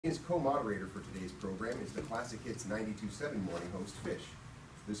His co-moderator for today's program is the Classic Hits 92.7 morning host, Fish.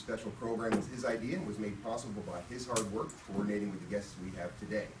 This special program was his idea and was made possible by his hard work coordinating with the guests we have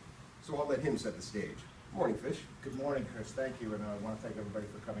today. So I'll let him set the stage. Morning, Fish. Good morning, Chris. Thank you, and I want to thank everybody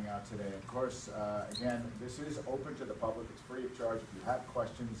for coming out today. Of course, again, this is open to the public. It's free of charge. If you have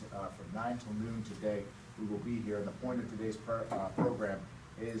questions from 9 till noon today, we will be here. And the point of today's program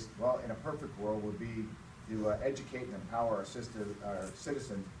is, well, in a perfect world, would be to educate and empower our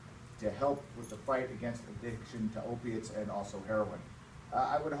citizens to help with the fight against addiction to opiates and also heroin.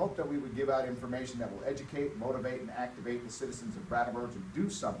 I would hope that we would give out information that will educate, motivate, and activate the citizens of Brattleboro to do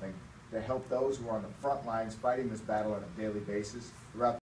something to help those who are on the front lines fighting this battle on a daily basis throughout